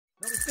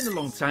been a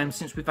long time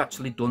since we've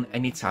actually done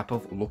any type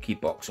of lucky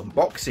box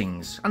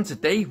unboxings, and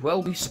today,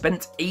 well, we've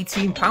spent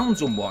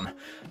 £18 on one.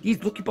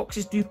 These lucky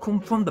boxes do come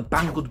from the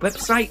Banggood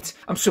website,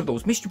 and some of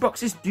those mystery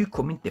boxes do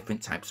come in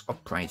different types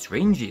of price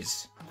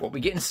ranges. What we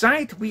get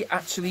inside, we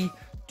actually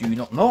do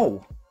not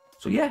know.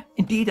 So yeah,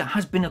 indeed it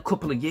has been a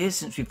couple of years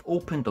since we've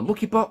opened the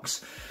lucky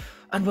box,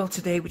 and well,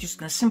 today we're just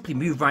going to simply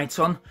move right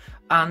on,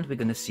 and we're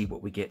going to see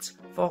what we get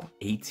for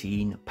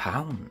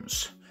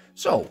 £18.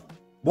 So,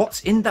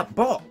 what's in that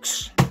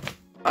box?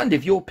 And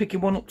if you're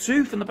picking one up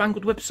too from the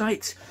Banggood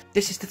website,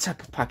 this is the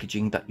type of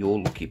packaging that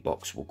your lucky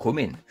box will come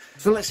in.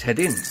 So let's head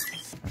in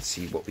and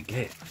see what we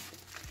get.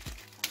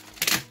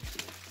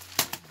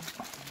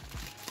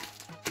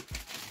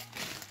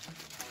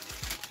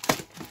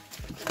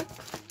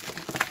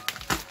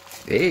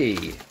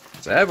 Hey,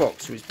 it's Airaux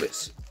with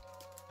Blitz.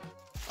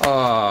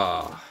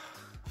 Ah,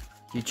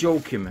 you're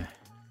joking me.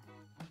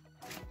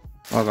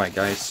 Alright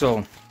guys,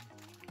 so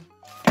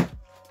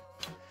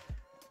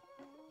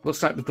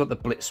looks like we've got the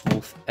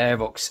Blitzwolf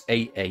Airaux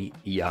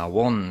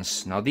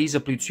AA-ER1s. Now these are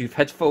Bluetooth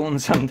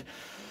headphones, and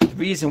the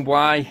reason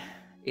why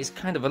it's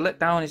kind of a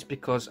letdown is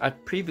because I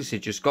previously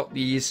just got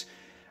these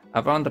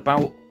around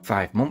about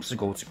 5 months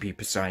ago to be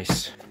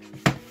precise.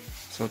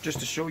 So just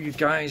to show you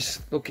guys,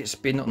 look, it's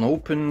been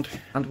unopened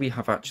and we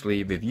have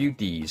actually reviewed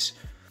these.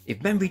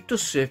 If memory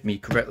does serve me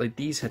correctly,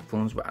 these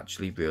headphones were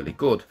actually really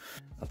good.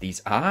 Now, these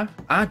are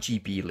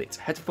RGB lit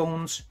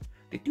headphones.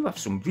 They do have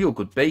some real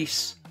good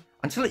bass.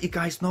 And to let you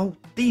guys know,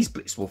 these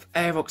Blitzwolf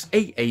Airaux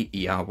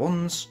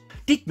AA-ER1s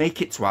did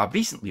make it to our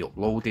recently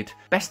uploaded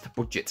Best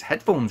Budget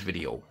Headphones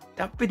video.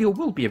 That video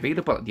will be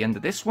available at the end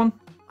of this one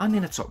and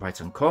in the top right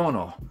hand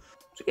corner.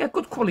 So yeah,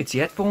 good quality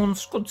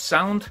headphones, good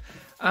sound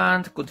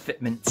and good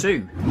fitment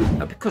too.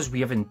 Now because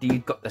we have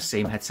indeed got the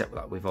same headset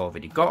that we've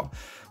already got,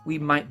 we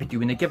might be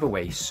doing a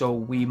giveaway, so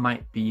we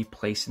might be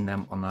placing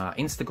them on our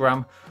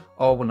Instagram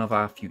or one of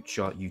our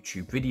future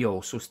YouTube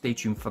videos, so stay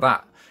tuned for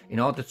that. In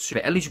order to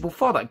be eligible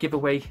for that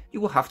giveaway, you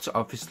will have to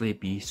obviously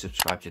be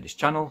subscribed to this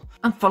channel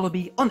and follow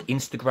me on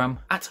Instagram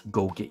at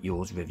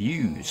Gogetyours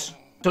Reviews.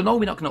 So no,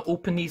 we're not going to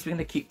open these, we're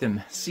going to keep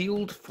them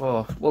sealed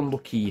for one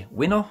lucky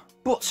winner.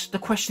 But the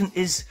question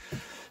is,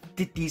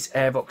 did these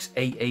Airaux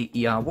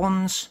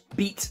AA-ER1s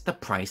beat the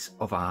price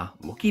of our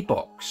lucky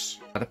box?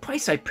 Now, the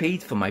price I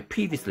paid for my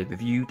previously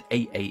reviewed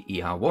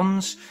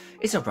AA-ER1s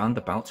is around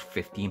about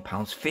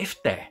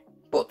 £15.50.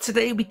 But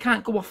today we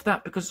can't go off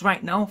that, because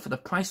right now for the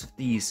price of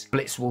these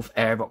Blitzwolf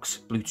Airaux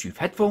Bluetooth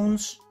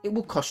headphones, it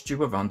will cost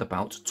you around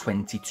about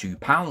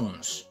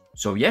 £22.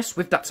 So yes,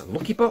 with that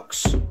lucky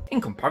box, in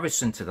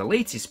comparison to the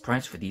latest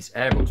price for these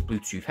Airaux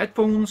Bluetooth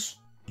headphones,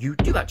 you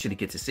do actually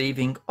get a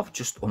saving of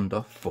just under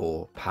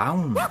 £4.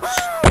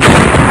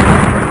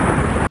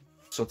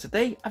 So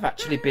today I've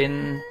actually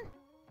been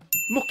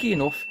lucky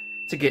enough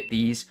to get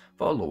these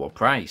for a lower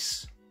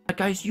price. Now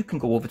guys, you can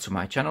go over to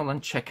my channel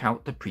and check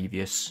out the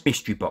previous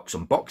mystery box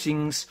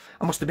unboxings.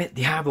 I must admit,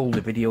 they are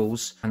older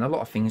videos and a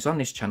lot of things on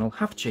this channel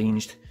have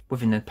changed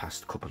within the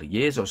past couple of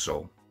years or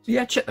so. So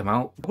yeah, check them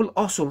out. I will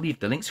also leave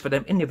the links for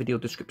them in the video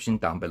description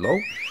down below,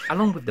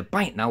 along with the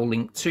Buy Now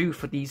link too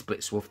for these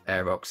Blitzwolf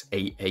Airaux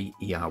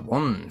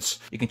AA-ER1s.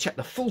 You can check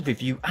the full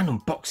review and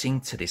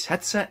unboxing to this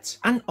headset,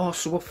 and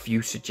also a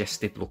few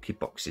suggested lucky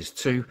boxes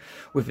too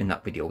within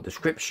that video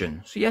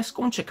description. So yes,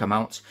 go and check them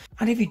out.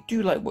 And if you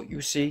do like what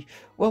you see,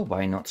 well,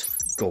 why not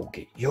go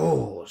get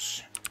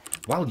yours?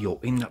 While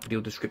you're in that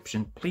video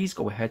description, please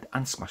go ahead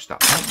and smash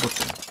that like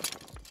button.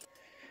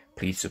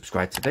 Please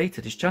subscribe today to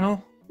this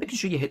channel, making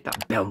sure you hit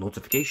that bell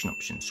notification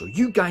option so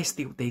you guys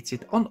stay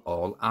updated on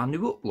all our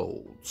new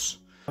uploads.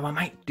 Now, I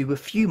might do a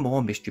few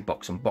more mystery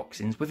box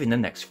unboxings within the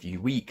next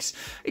few weeks.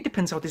 It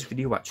depends how this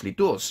video actually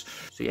does.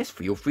 So yes,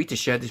 feel free to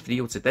share this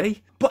video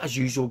today. But as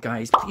usual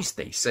guys, please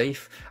stay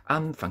safe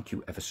and thank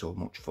you ever so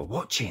much for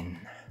watching.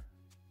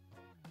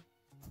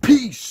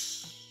 Peace!